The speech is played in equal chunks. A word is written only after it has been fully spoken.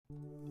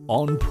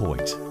On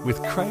Point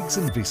with Craig's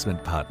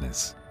Investment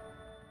Partners.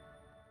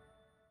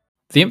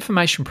 The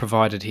information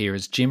provided here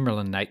is general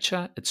in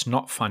nature. It's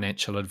not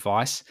financial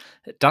advice.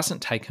 It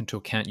doesn't take into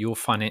account your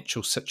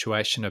financial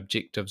situation,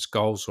 objectives,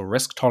 goals, or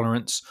risk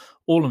tolerance.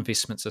 All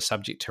investments are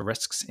subject to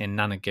risks and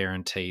none are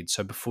guaranteed.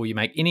 So before you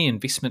make any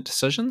investment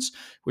decisions,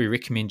 we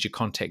recommend you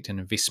contact an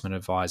investment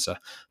advisor.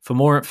 For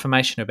more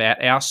information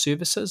about our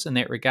services in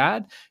that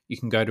regard, you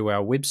can go to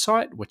our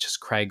website, which is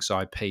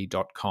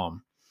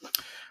craigsip.com.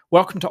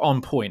 Welcome to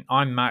On Point.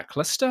 I'm Mark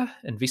Lister,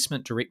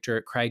 Investment Director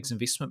at Craig's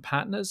Investment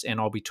Partners, and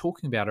I'll be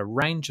talking about a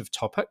range of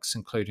topics,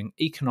 including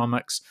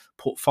economics,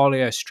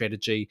 portfolio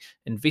strategy,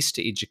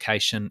 investor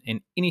education,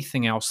 and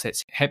anything else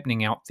that's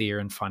happening out there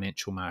in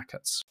financial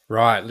markets.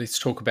 Right, let's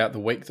talk about the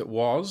week that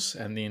was,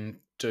 and then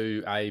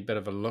do a bit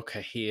of a look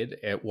ahead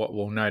at what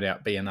will no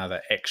doubt be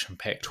another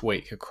action-packed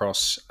week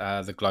across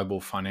the global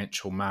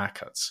financial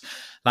markets.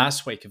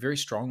 Last week, a very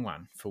strong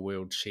one for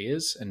world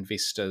shares.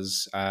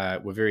 Investors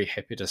were very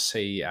happy to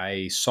see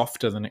a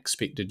softer than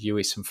expected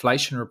US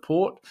inflation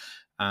report,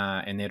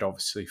 and that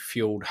obviously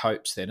fueled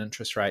hopes that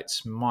interest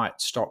rates might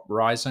stop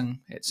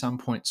rising at some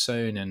point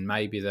soon, and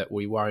maybe that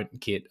we won't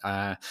get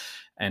a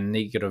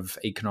negative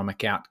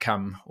economic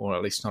outcome, or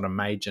at least not a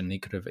major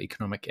negative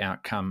economic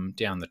outcome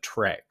down the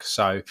track.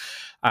 So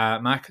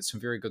markets in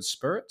very good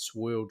spirits.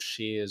 World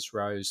shares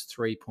rose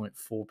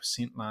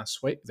 3.4%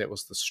 last week. That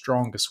was the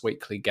strongest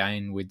weekly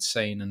gain we'd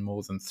seen in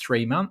more than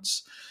 3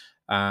 months.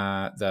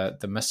 The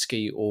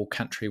MSCI All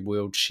Country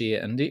World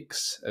Share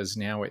Index is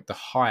now at the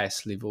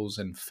highest levels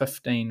in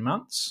 15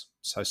 months,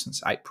 so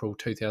since April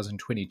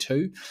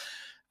 2022.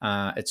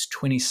 It's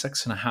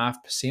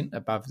 26.5%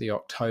 above the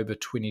October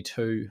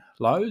 22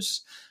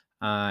 lows,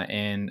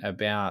 and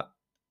about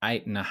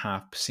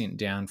 8.5%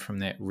 down from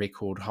that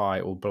record high,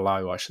 or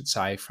below, I should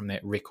say, from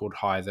that record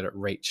high that it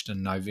reached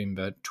in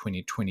November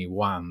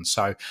 2021.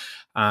 So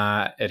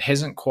it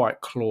hasn't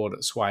quite clawed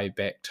its way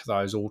back to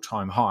those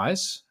all-time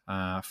highs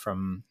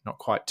from not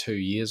quite 2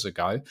 years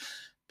ago,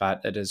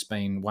 but it has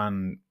been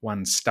one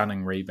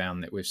stunning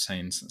rebound that we've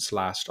seen since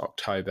last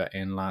October,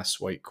 and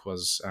last week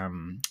was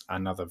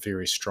another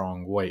very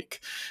strong week.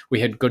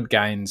 We had good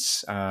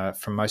gains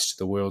from most of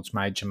the world's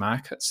major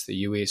markets, the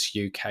US,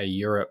 UK,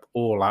 Europe,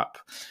 all up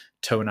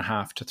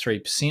 2.5% to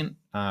 3%.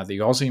 The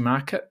Aussie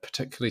market,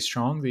 particularly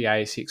strong. The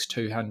ASX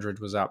 200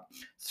 was up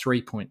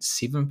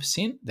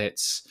 3.7%.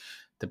 That's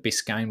the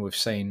best gain we've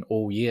seen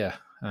all year.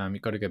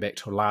 You've got to go back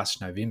to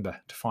last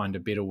November to find a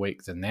better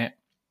week than that.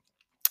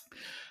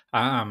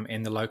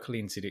 And the local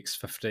NZX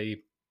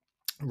 50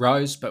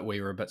 rose, but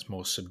we were a bit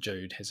more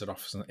subdued, as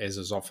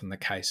is often the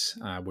case.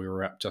 We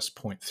were up just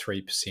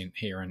 0.3%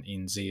 here in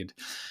NZ.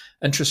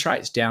 Interest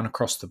rates down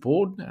across the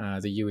board.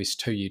 The US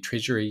 2-year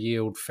Treasury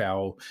yield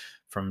fell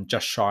from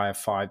just shy of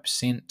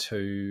 5%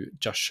 to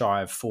just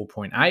shy of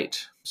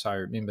 4.8%. So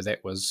remember,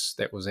 that was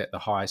at the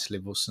highest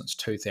level since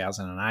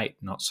 2008,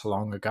 not so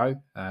long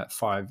ago,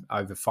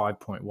 over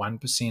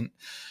 5.1%.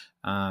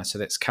 So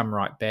that's come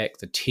right back.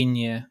 The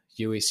 10-year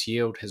US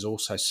yield has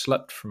also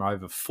slipped from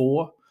over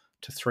 4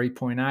 to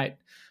 3.8.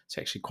 It's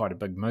actually quite a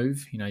big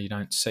move. You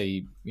don't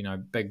see,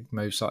 big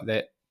moves like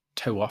that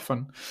too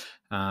often,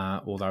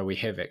 although we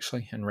have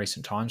actually in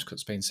recent times because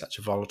it's been such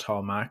a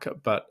volatile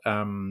market. But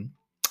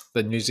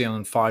the New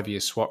Zealand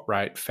 5-year swap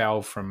rate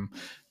fell from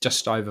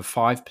just over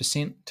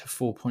 5% to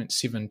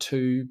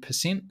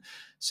 4.72%.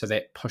 So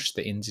that pushed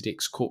the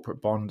NZX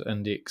corporate bond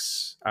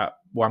index up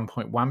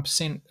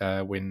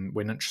 1.1%.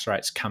 When interest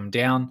rates come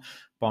down,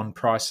 bond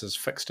prices,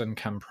 fixed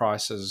income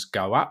prices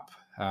go up.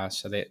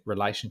 So that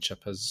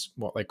relationship is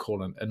what they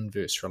call an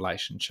inverse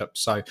relationship.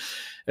 So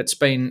it's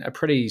been a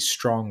pretty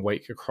strong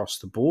week across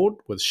the board,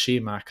 with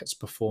share markets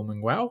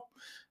performing well.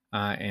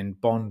 And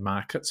bond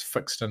markets,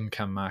 fixed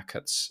income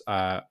markets,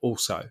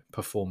 also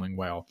performing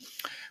well.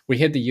 We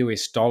had the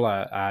US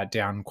dollar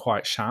down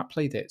quite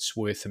sharply. That's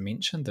worth a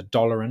mention. The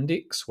dollar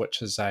index,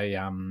 which is the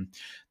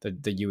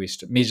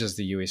US, measures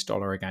the US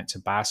dollar against a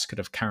basket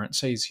of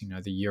currencies,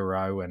 the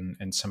euro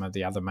and some of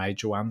the other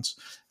major ones.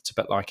 It's a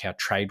bit like our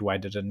trade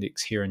weighted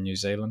index here in New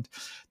Zealand.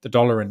 The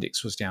dollar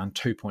index was down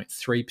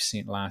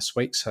 2.3% last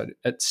week, so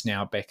it's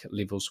now back at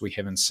levels we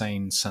haven't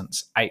seen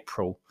since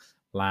April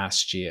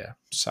last year.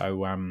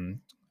 So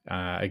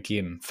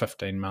again,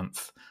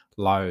 15-month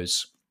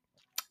lows.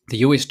 The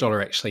US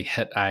dollar actually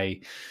hit a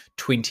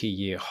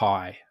 20-year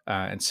high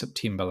in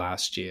September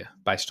last year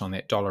based on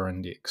that dollar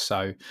index.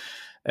 So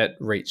it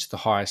reached the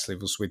highest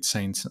levels we'd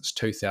seen since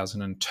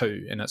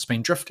 2002, and it's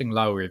been drifting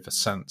lower ever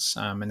since.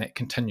 And that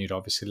continued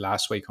obviously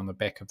last week on the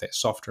back of that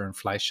softer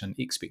inflation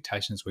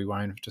expectations. We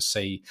won't have to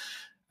see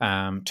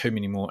too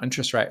many more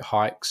interest rate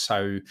hikes.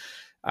 So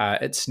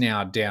it's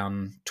now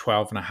down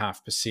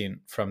 12.5%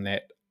 from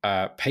that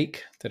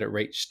peak that it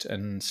reached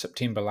in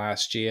September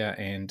last year,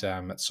 and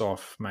it's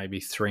off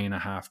maybe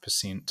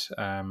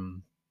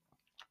 3.5%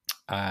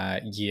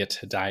 year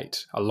to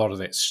date. A lot of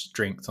that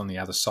strength on the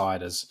other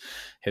side has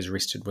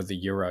rested with the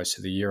euro,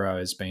 so the euro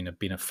has been a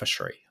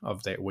beneficiary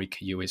of that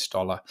weaker US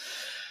dollar.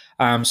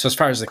 So as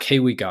far as the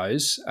Kiwi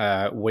goes,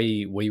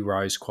 we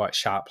rose quite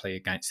sharply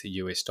against the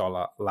US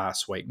dollar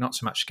last week. Not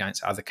so much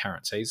against other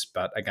currencies,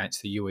 but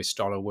against the US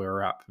dollar, we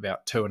were up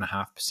about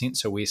 2.5%.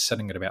 So we're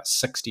sitting at about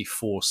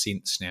 64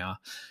 cents now,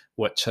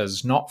 which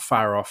is not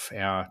far off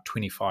our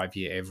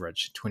 25-year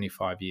average.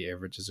 25-year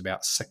average is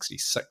about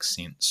 66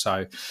 cents.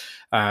 So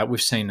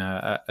we've seen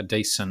a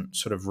decent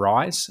sort of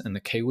rise in the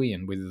Kiwi,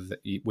 and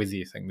whether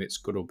you think that's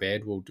good or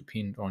bad will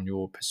depend on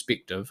your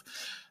perspective.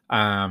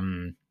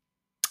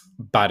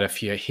 But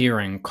if you're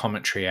hearing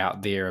commentary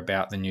out there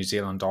about the New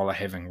Zealand dollar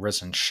having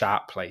risen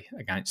sharply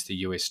against the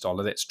US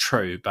dollar, that's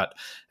true, but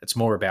it's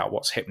more about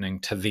what's happening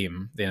to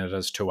them than it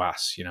is to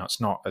us. It's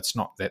not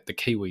that the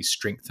Kiwi's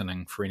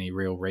strengthening for any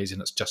real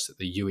reason. It's just that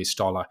the US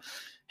dollar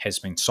has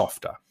been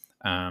softer,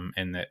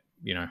 and that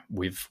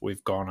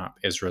we've gone up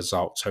as a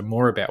result. So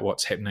more about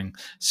what's happening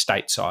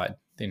stateside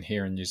than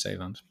here in New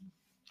Zealand.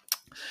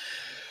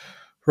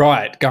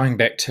 Right, going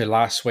back to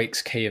last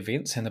week's key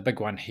events, and the big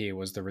one here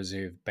was the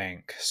Reserve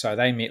Bank. So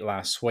they met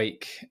last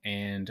week,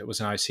 and it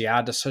was an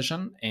OCR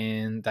decision,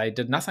 and they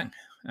did nothing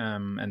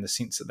in the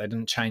sense that they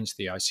didn't change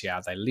the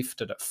OCR. They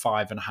left it at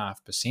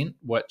 5.5%,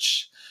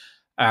 which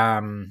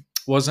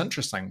was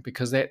interesting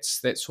because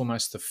that's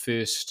almost the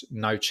first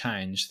no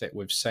change that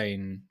we've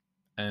seen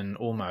in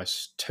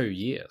almost 2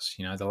 years.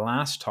 The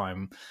last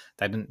time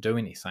they didn't do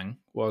anything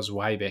was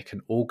way back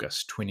in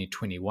August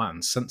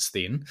 2021. Since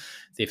then,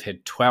 they've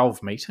had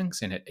 12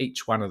 meetings, and at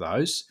each one of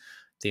those,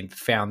 then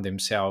found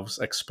themselves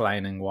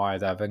explaining why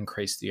they've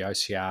increased the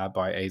OCR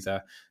by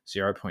either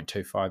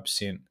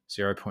 0.25%,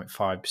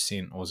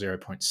 0.5%, or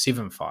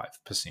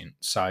 0.75%.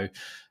 So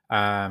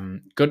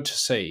good to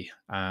see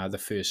the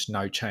first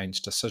no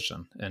change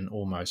decision in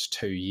almost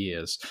 2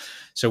 years.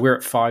 So we're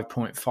at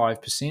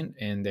 5.5%,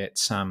 and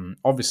that's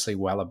obviously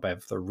well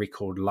above the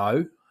record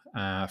low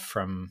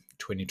from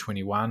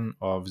 2021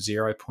 of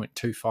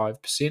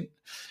 0.25%.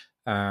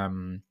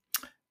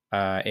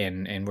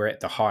 And we're at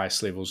the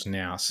highest levels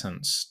now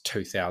since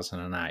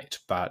 2008.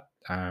 But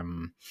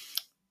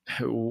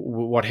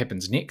what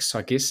happens next,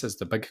 I guess, is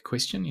the big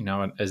question.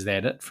 Is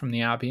that it from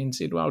the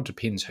RBNZ? Well, it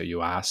depends who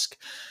you ask.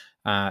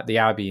 The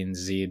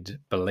RBNZ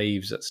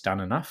believes it's done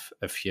enough.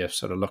 If you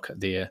sort of look at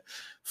their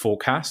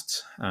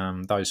forecasts,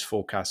 those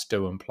forecasts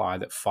do imply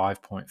that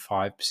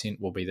 5.5%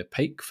 will be the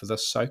peak for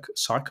this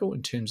cycle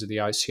in terms of the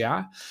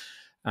OCR.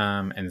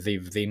 And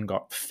they've then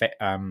got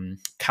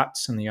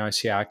cuts in the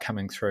OCR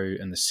coming through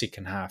in the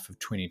second half of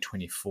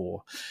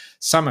 2024.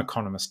 Some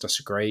economists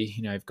disagree.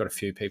 You've got a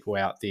few people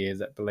out there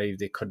that believe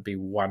there could be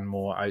one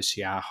more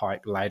OCR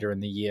hike later in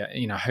the year.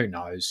 Who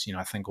knows?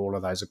 I think all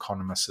of those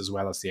economists, as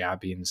well as the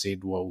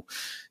RBNZ, will,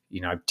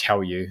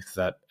 tell you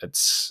that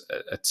it's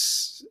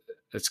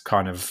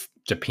kind of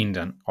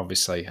dependent,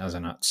 obviously,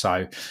 isn't it?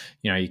 So,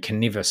 you can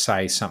never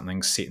say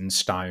something's set in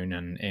stone,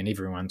 and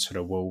everyone sort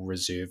of will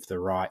reserve the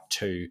right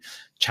to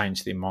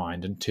change their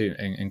mind,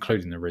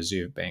 including the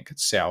Reserve Bank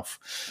itself.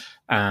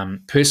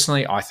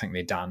 Personally, I think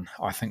they're done.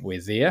 I think we're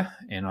there,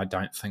 and I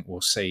don't think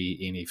we'll see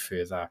any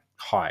further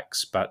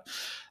hikes. But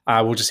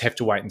we'll just have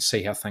to wait and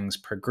see how things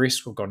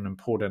progress. We've got an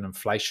important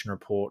inflation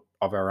report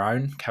of our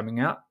own coming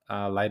out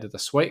later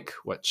this week,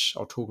 which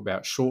I'll talk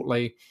about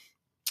shortly.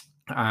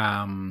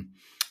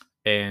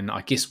 And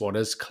I guess what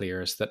is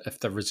clear is that if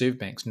the Reserve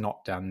Bank's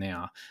not done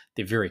now,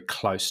 they're very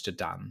close to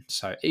done.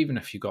 So even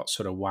if you got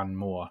sort of one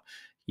more,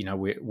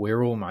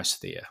 we're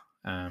almost there.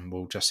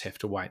 We'll just have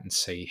to wait and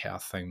see how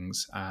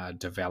things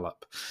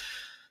develop.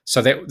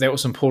 So that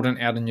was important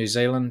out in New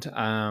Zealand.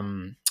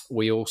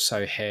 We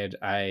also had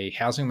a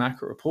housing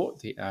market report.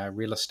 The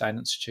Real Estate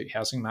Institute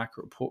housing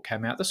market report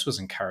came out. This was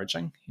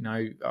encouraging.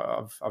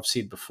 I've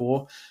said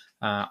before,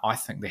 I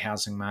think the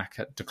housing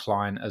market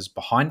decline is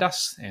behind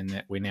us, and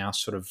that we're now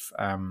sort of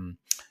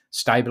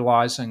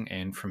stabilising,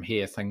 and from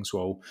here things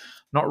will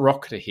not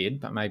rocket ahead,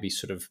 but maybe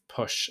sort of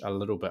push a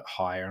little bit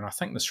higher. And I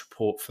think this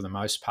report, for the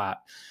most part,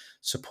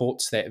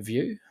 supports that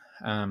view.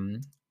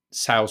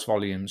 Sales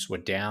volumes were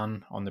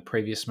down on the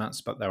previous months,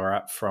 but they were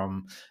up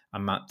from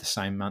the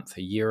same month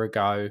a year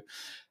ago.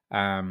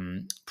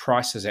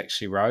 Prices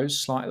actually rose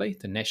slightly.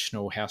 The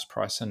National House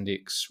Price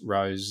Index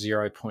rose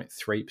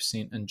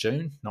 0.3% in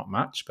June. Not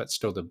much, but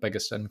still the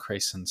biggest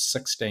increase in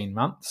 16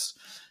 months.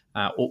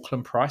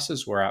 Auckland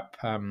prices were up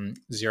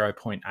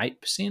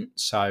 0.8%.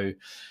 So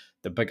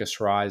the biggest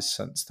rise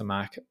since the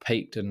market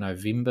peaked in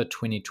November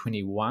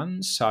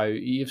 2021. So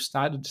you've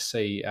started to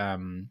see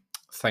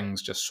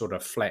things just sort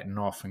of flatten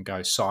off and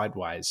go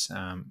sideways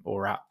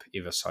or up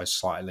ever so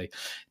slightly.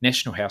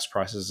 National house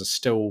prices are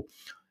still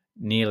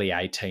nearly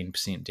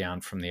 18% down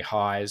from their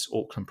highs.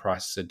 Auckland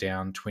prices are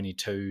down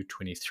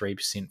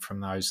 23% from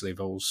those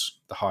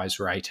levels. The highs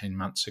were 18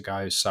 months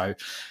ago. So,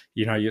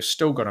 you've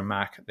still got a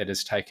market that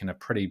has taken a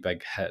pretty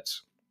big hit.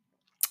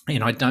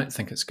 And I don't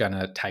think it's going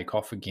to take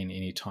off again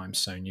anytime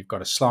soon. You've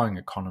got a slowing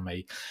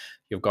economy.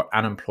 You've got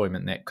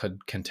unemployment that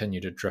could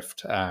continue to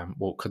drift,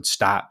 could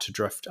start to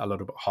drift a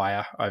little bit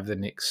higher over the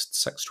next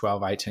 6,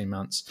 12, 18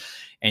 months.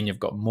 And you've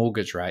got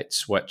mortgage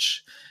rates,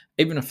 which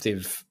even if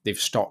they've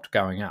stopped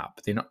going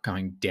up, they're not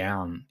going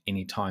down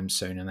anytime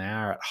soon, and they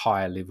are at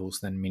higher levels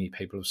than many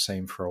people have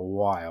seen for a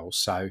while.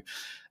 So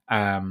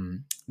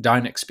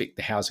don't expect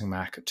the housing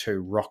market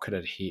to rocket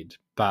ahead,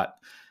 but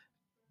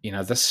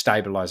this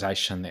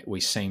stabilization that we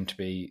seem to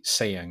be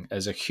seeing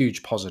is a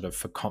huge positive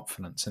for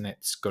confidence, and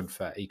that's good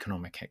for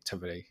economic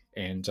activity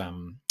and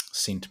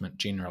sentiment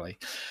generally.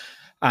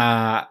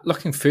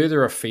 Looking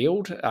further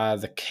afield,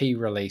 the key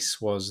release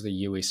was the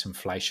US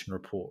inflation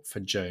report for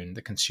June,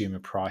 the consumer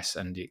price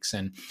index,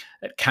 and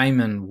it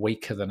came in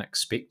weaker than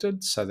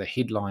expected. So the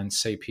headline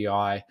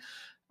CPI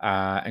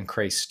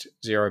increased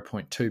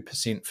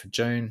 0.2% for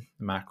June.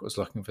 The market was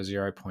looking for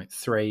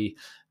 0.3.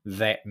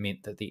 That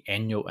meant that the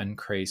annual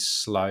increase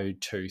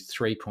slowed to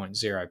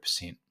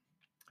 3.0%,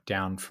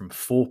 down from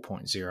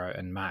 4.0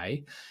 in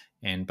May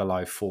and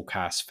below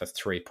forecast for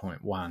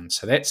 3.1.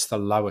 So that's the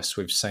lowest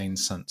we've seen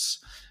since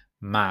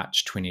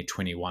March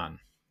 2021.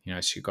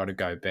 So you've got to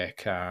go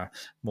back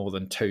more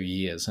than 2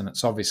 years, and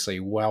it's obviously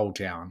well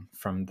down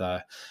from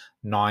the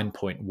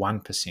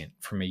 9.1%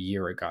 from a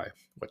year ago,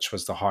 which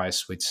was the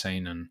highest we'd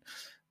seen in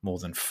more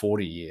than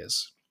 40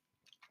 years.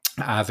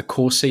 The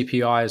core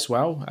CPI as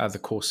well. The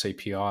core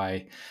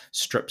CPI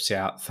strips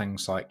out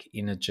things like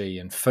energy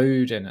and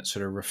food, and it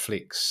sort of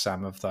reflects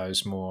some of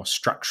those more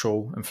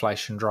structural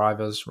inflation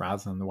drivers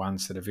rather than the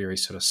ones that are very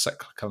sort of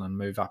cyclical and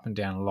move up and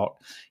down a lot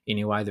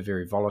anyway, the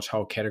very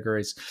volatile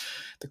categories.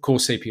 The core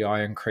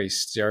CPI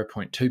increased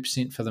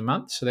 0.2% for the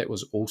month, so that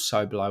was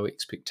also below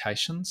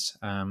expectations,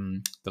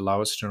 the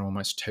lowest in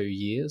almost 2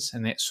 years,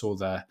 and that saw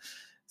the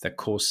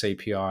core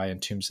CPI in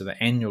terms of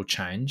the annual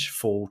change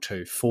fall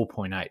to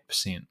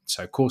 4.8%.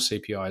 So core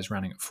CPI is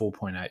running at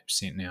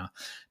 4.8% now,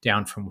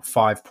 down from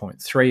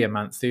 5.3 a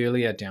month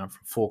earlier, down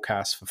from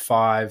forecast for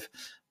 5,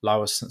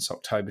 lowest since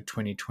October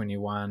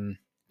 2021,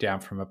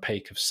 down from a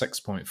peak of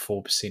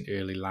 6.4%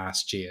 early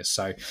last year.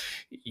 So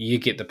you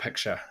get the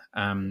picture.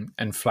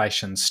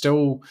 Inflation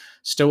still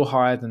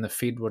higher than the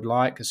Fed would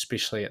like,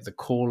 especially at the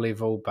core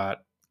level,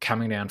 but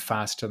coming down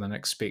faster than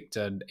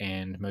expected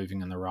and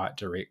moving in the right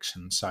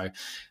direction. So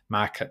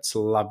markets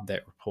loved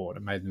that report.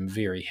 It made them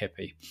very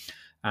happy.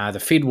 The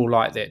Fed will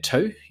like that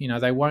too.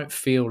 They won't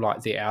feel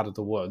like they're out of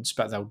the woods,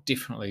 but they'll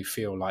definitely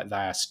feel like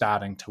they are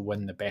starting to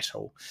win the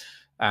battle.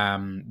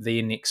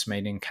 Their next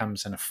meeting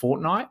comes in a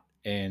fortnight,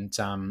 and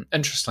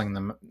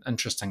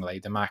interestingly,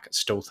 the market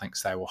still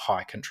thinks they will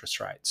hike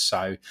interest rates.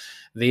 So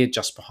they're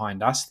just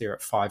behind us. They're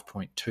at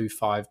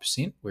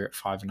 5.25%. We're at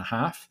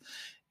 5.5%.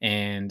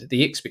 And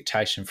the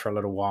expectation for a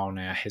little while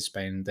now has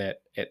been that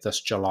at this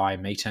July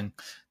meeting,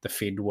 the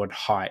Fed would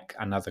hike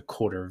another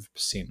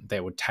 0.25%.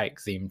 That would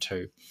take them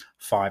to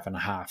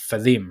 5.5%. For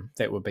them,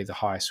 that would be the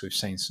highest we've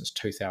seen since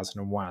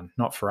 2001.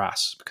 Not for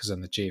us, because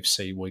in the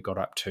GFC we got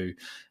up to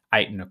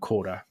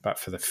 8.25%. But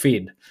for the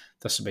Fed,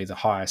 this would be the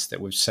highest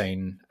that we've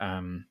seen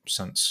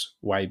since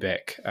way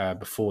back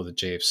before the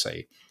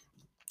GFC.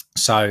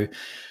 So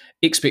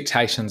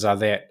expectations are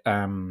that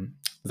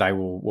they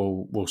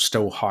will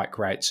still hike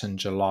rates in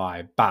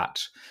July,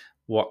 but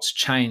what's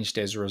changed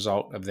as a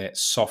result of that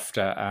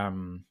softer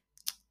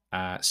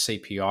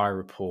CPI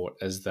report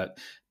is that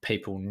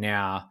people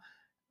now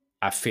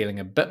are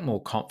feeling a bit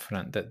more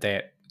confident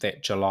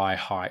that July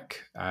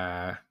hike,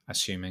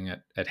 assuming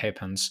it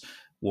happens,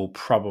 will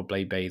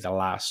probably be the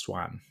last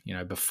one.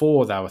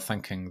 Before they were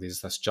thinking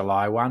there's this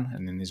July one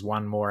and then there's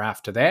one more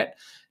after that.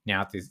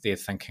 Now they're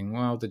thinking,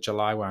 well, the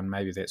July one,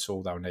 maybe that's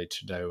all they'll need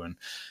to do. And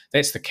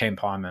that's the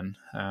camp I'm in.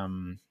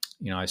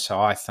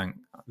 So I think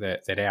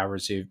that our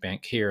Reserve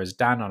Bank here is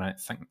done. I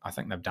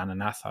think they've done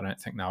enough. I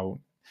don't think they'll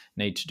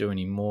need to do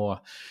any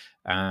more.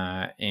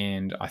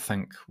 And I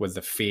think with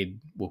the Fed,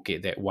 we'll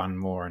get that one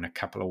more in a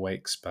couple of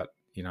weeks. But,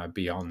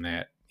 beyond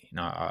that,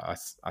 I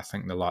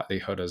think the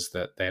likelihood is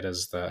that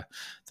is the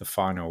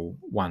final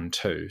one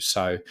too.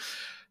 So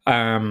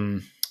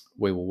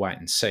we will wait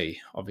and see.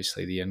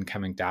 Obviously, the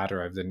incoming data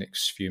over the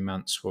next few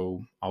months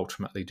will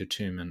ultimately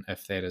determine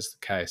if that is the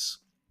case.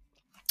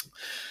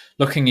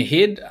 Looking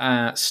ahead,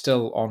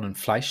 still on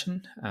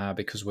inflation,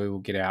 because we will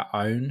get our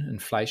own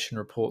inflation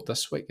report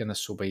this week, and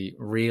this will be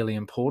really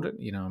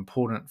important.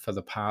 Important for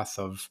the path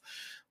of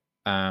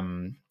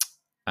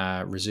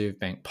Reserve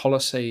Bank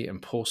policy,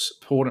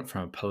 important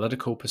from a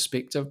political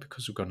perspective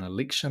because we've got an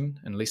election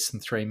in less than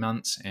 3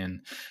 months,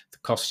 and the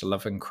cost of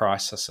living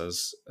crisis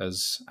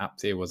is up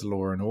there with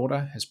law and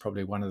order, is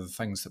probably one of the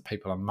things that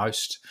people are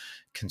most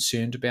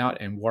concerned about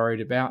and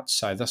worried about.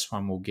 So this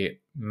one will get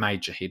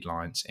major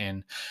headlines,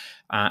 and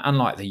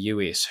unlike the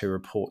US, who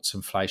reports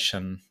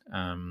inflation,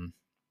 I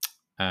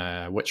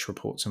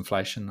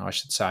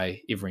should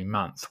say, every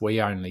month.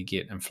 We only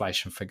get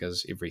inflation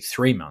figures every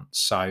 3 months.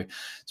 So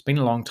it's been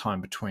a long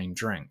time between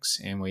drinks,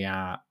 and we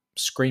are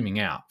screaming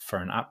out for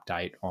an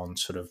update on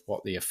sort of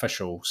what the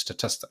official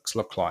statistics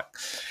look like.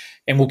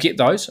 And we'll get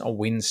those on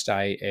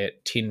Wednesday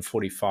at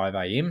 10:45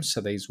 a.m.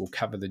 So these will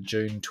cover the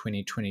June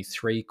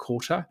 2023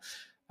 quarter.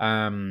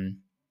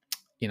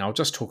 I'll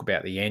just talk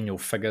about the annual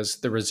figures.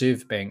 The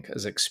Reserve Bank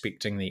is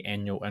expecting the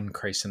annual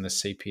increase in the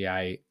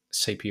CPI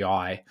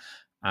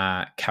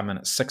come in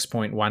at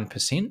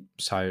 6.1%.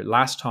 So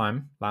last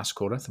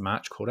quarter, the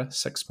March quarter,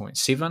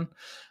 6.7,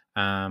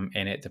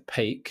 and at the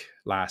peak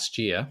last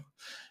year,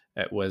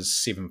 it was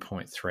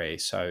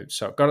 7.3.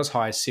 So it got as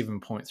high as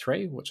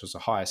 7.3, which was the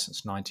highest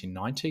since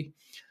 1990.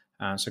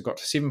 So it got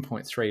to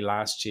 7.3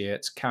 last year.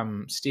 It's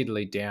come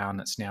steadily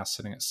down. It's now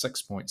sitting at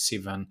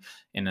 6.7,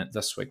 and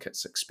this week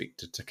it's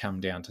expected to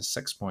come down to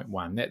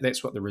 6.1.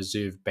 That's what the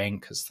Reserve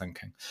Bank is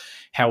thinking.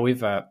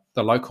 However,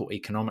 the local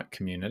economic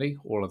community,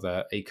 all of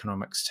the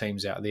economics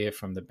teams out there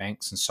from the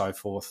banks and so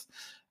forth,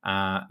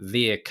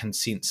 their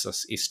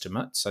consensus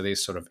estimate, so their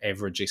sort of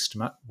average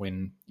estimate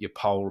when you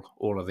poll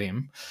all of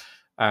them,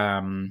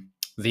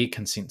 their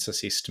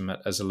consensus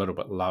estimate is a little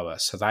bit lower.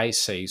 So they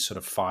see sort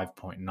of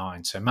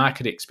 5.9. So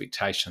market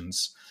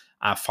expectations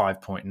are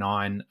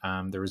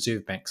 5.9. The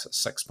Reserve Bank's at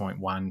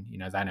 6.1. They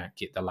don't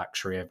get the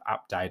luxury of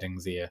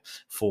updating their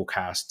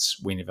forecasts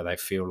whenever they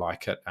feel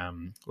like it,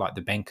 like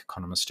the bank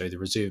economists do. The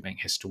Reserve Bank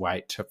has to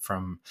wait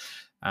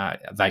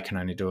they can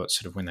only do it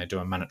sort of when they do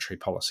a monetary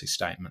policy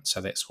statement.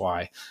 So that's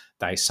why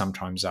they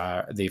sometimes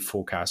their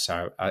forecasts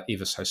are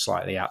ever so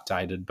slightly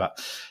outdated. But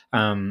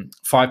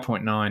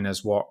 5.9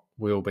 is what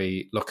we'll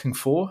be looking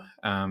for.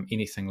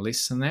 Anything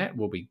less than that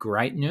will be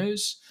great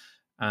news.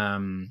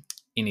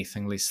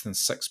 Anything less than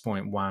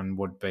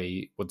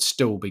 6.1 would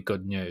still be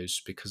good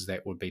news, because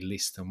that would be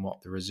less than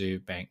what the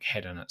Reserve Bank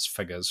had in its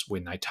figures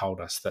when they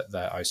told us that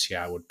the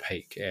OCR would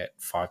peak at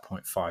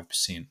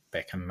 5.5%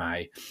 back in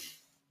May.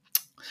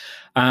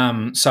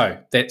 So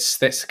that's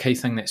the key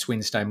thing. That's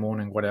Wednesday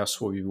morning. What else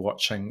will we be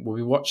watching? We'll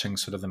be watching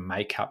sort of the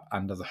makeup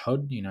under the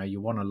hood.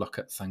 You want to look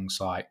at things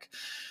like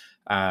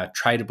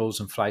tradables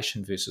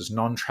inflation versus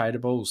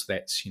non-tradables.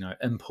 That's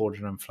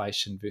imported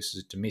inflation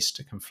versus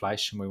domestic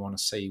inflation. We want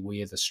to see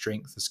where the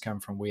strength has come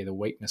from, where the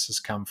weakness has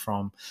come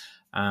from.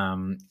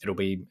 It'll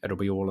be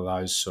all of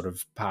those sort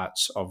of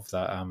parts of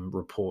the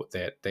report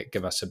that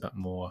give us a bit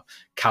more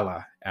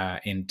colour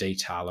and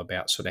detail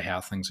about sort of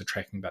how things are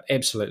tracking. But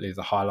absolutely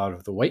the highlight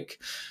of the week.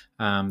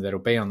 That'll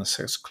be on the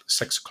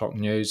 6 o'clock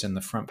news and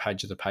the front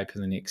page of the paper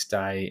the next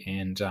day,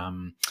 and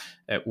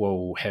it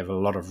will have a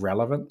lot of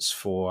relevance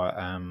for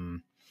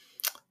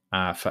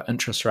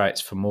interest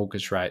rates, for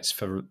mortgage rates,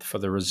 for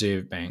the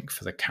Reserve Bank,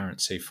 for the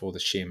currency, for the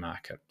share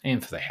market,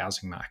 and for the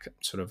housing market.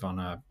 Sort of on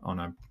a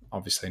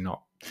obviously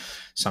not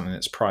something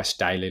that's priced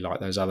daily like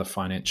those other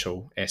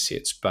financial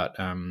assets, but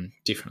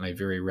definitely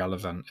very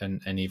relevant in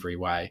every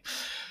way.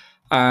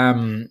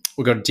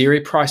 We've got a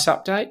dairy price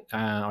update.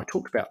 I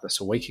talked about this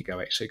a week ago,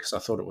 actually, because I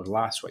thought it was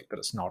last week, but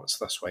it's not. It's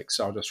this week.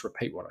 So I'll just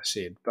repeat what I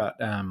said. But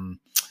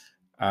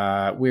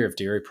where have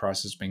dairy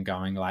prices been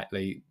going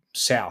lately?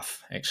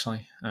 South,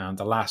 actually.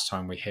 The last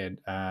time we had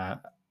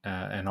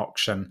an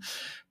auction,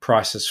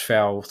 prices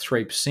fell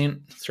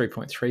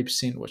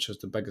 3.3%, which was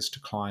the biggest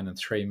decline in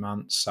 3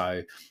 months.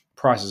 So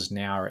prices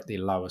now are at their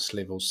lowest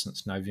levels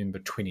since November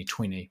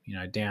 2020,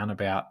 down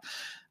about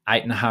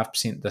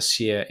 8.5% this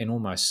year, and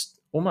almost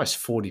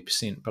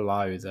 40%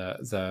 below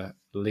the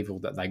level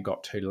that they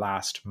got to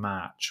last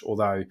March,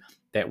 although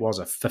that was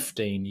a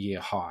 15-year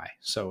high.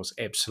 So it was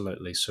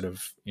absolutely sort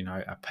of,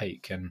 a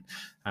peak, and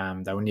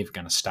they were never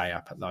going to stay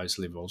up at those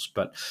levels.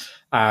 But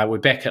we're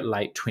back at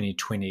late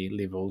 2020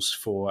 levels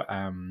for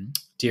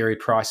dairy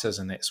prices,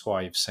 and that's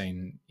why you've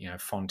seen,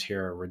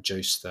 Fonterra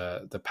reduce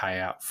the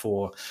payout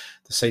for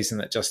the season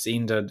that just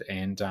ended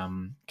and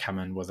come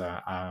in with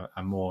a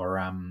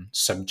more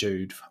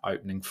subdued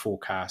opening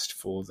forecast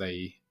for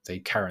the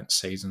current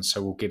season.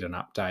 So we'll get an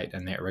update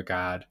in that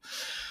regard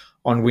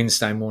on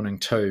Wednesday morning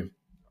too.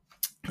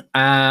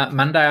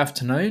 Monday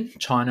afternoon,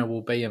 China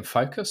will be in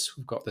focus.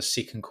 We've got the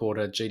second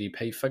quarter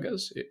GDP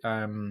figures.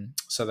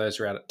 So those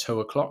are out at 2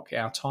 o'clock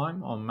our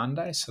time on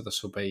Monday. So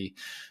this will be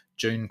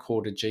June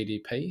quarter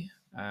GDP.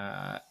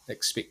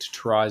 Expected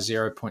to rise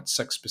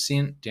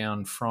 0.6%,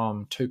 down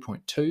from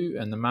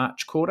 2.2 in the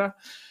March quarter.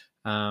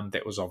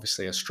 That was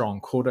obviously a strong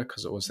quarter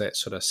because it was that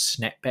sort of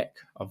snapback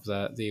of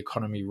the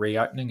economy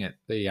reopening at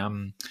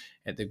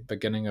the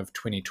beginning of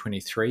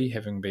 2023,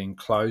 having been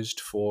closed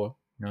for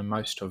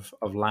most of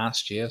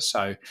last year.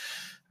 So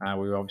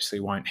we obviously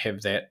won't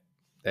have that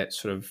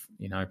sort of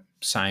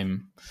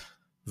same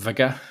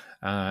vigor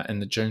in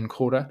the June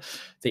quarter.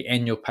 The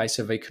annual pace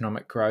of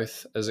economic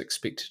growth is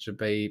expected to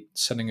be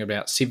sitting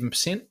about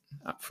 7%,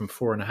 up from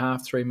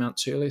 4.5 3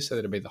 months earlier. So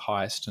that'll be the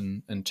highest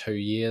in 2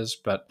 years,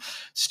 but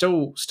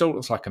still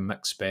looks like a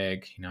mixed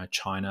bag.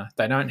 China,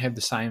 they don't have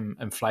the same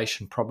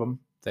inflation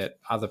problem that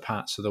other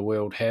parts of the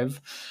world have,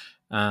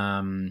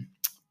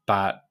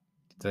 but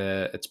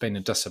it's been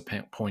a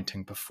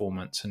disappointing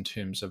performance in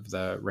terms of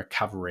the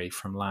recovery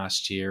from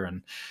last year,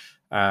 and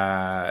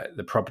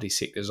the property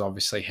sector is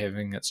obviously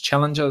having its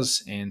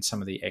challenges, and some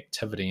of the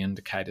activity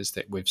indicators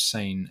that we've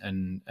seen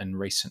in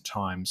recent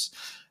times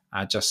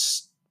are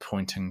just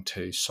pointing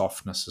to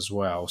softness as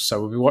well. So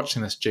we'll be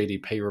watching this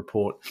GDP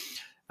report,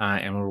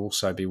 and we'll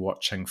also be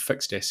watching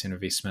fixed asset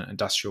investment,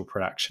 industrial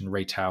production,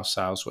 retail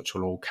sales, which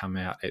will all come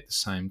out at the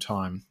same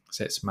time.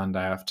 So that's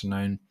Monday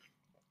afternoon.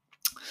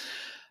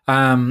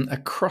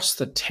 Across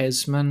the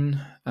Tasman,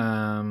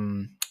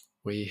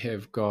 We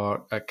have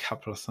got a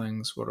couple of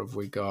things. What have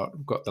we got?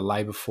 We've got the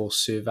labour force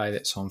survey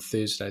that's on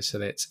Thursday, so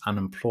that's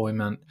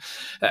unemployment.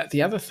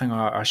 The other thing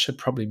I should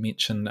probably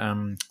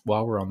mention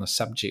while we're on the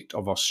subject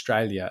of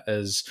Australia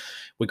is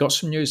we got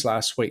some news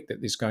last week that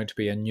there's going to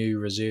be a new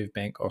Reserve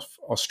Bank of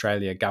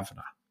Australia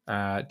governor.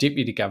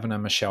 Deputy Governor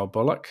Michelle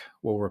Bullock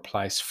will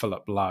replace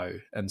Philip Lowe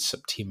in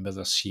September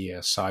this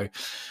year. So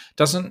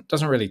doesn't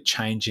really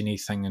change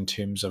anything in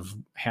terms of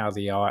how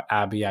the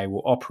RBA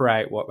will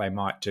operate, what they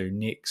might do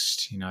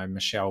next.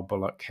 Michelle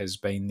Bullock has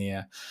been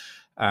there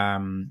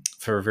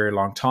for a very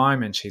long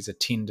time, and she's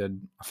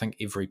attended, I think,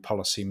 every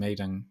policy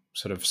meeting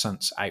sort of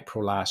since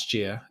April last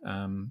year,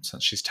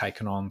 since she's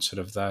taken on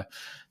sort of the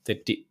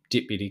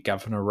deputy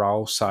governor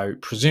role. So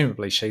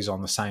presumably she's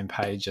on the same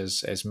page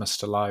as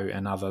Mr. Lowe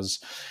and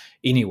others.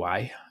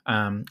 Anyway,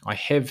 I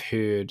have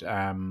heard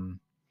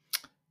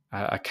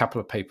a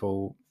couple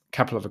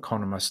of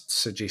economists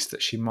suggest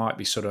that she might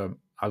be sort of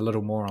a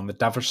little more on the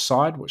dovish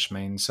side, which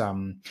means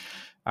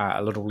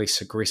a little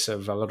less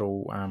aggressive, a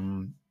little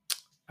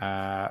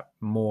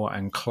more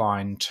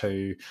inclined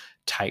to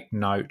take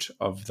note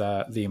of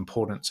the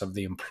importance of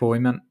the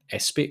employment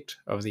aspect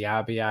of the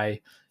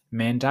RBA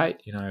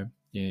mandate.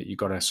 You've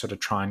got to sort of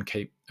try and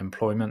keep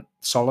employment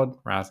solid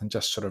rather than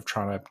just sort of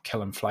trying to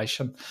kill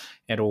inflation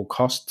at all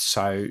costs.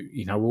 So,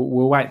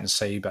 we'll wait and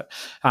see. But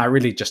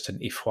really just an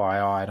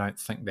FYI, I don't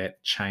think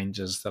that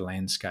changes the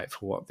landscape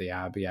for what the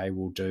RBA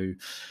will do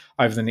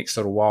over the next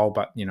little while.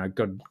 But,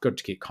 good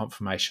to get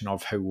confirmation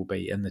of who will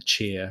be in the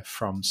chair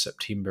from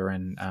September.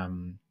 And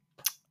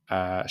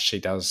she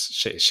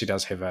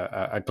does have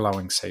a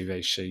glowing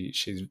CV.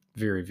 She's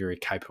very, very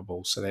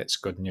capable. So that's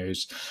good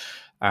news.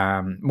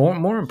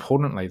 More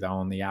importantly, though,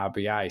 on the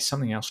RBA,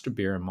 something else to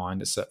bear in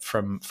mind is that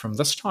from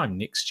this time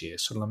next year,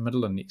 sort of the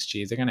middle of next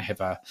year, they're going to have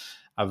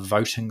a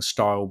voting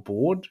style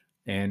board,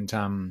 and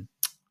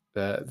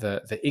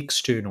the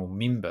external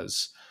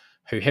members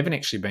who haven't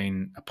actually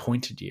been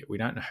appointed yet. We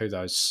don't know who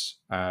those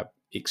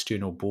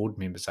external board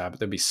members are, but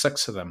there'll be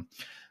 6 of them.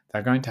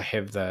 They're going to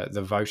have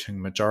the voting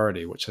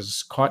majority, which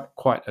is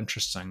quite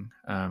interesting.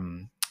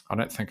 I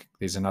don't think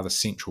there's another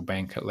central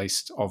bank, at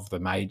least of the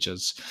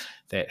majors,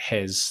 that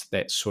has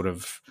that sort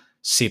of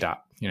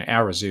setup.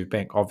 Our Reserve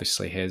Bank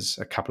obviously has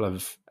a couple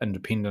of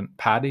independent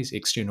parties,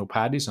 external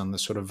parties on the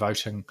sort of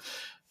voting,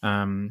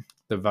 the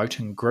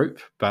voting group,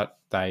 but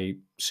they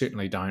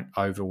certainly don't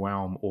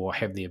overwhelm or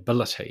have the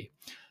ability,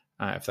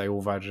 if they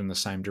all voted in the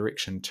same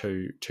direction,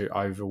 to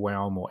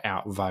overwhelm or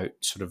outvote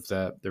sort of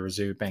the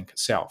Reserve Bank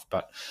itself.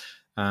 But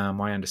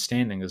my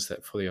understanding is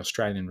that for the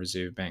Australian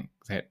Reserve Bank,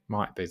 that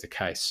might be the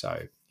case.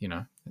 So,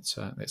 that's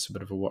a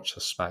bit of a watch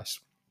this space.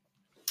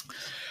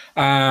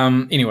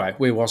 Anyway,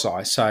 where was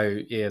I? So,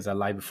 the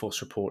labour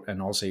force report in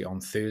Aussie on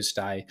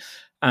Thursday.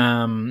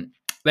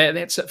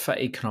 That's it for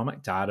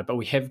economic data, but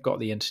we have got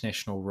the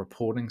international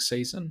reporting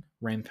season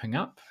ramping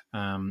up,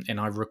 and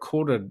I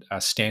recorded a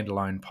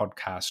standalone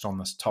podcast on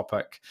this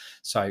topic.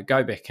 So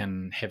go back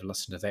and have a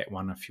listen to that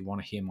one if you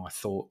want to hear my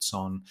thoughts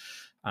on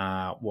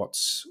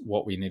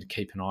what we need to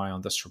keep an eye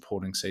on this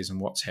reporting season,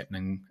 what's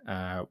happening,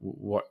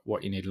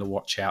 what you need to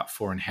watch out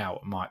for, and how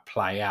it might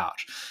play out.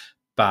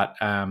 But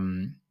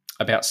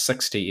about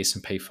 60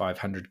 S&P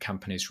 500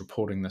 companies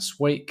reporting this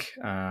week.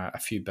 A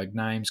few big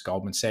names: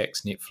 Goldman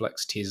Sachs,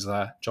 Netflix,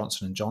 Tesla,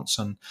 Johnson &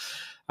 Johnson.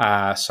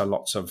 So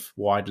lots of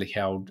widely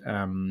held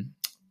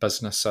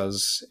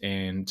businesses,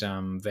 and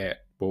that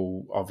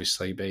will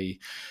obviously be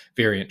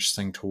very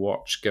interesting to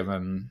watch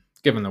given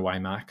the way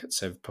markets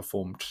have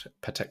performed,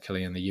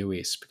 particularly in the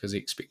US, because the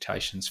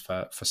expectations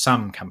for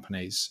some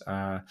companies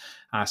are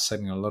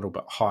sitting a little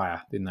bit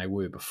higher than they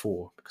were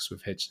before, because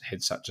we've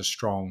had such a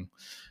strong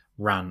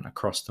run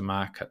across the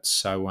markets.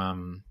 So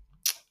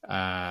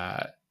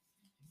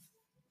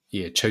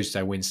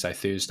Tuesday, Wednesday,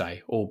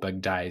 Thursday, all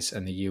big days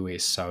in the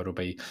US. So it'll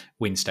be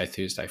Wednesday,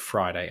 Thursday,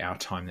 Friday, our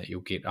time, that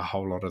you'll get a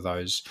whole lot of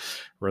those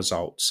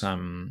results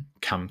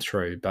come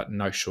through, but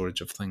no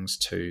shortage of things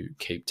to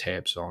keep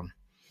tabs on.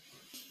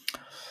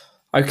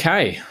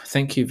 Okay,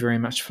 thank you very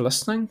much for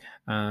listening.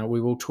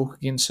 We will talk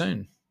again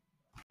soon.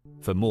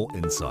 For more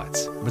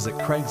insights, visit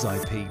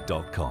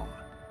craigsip.com.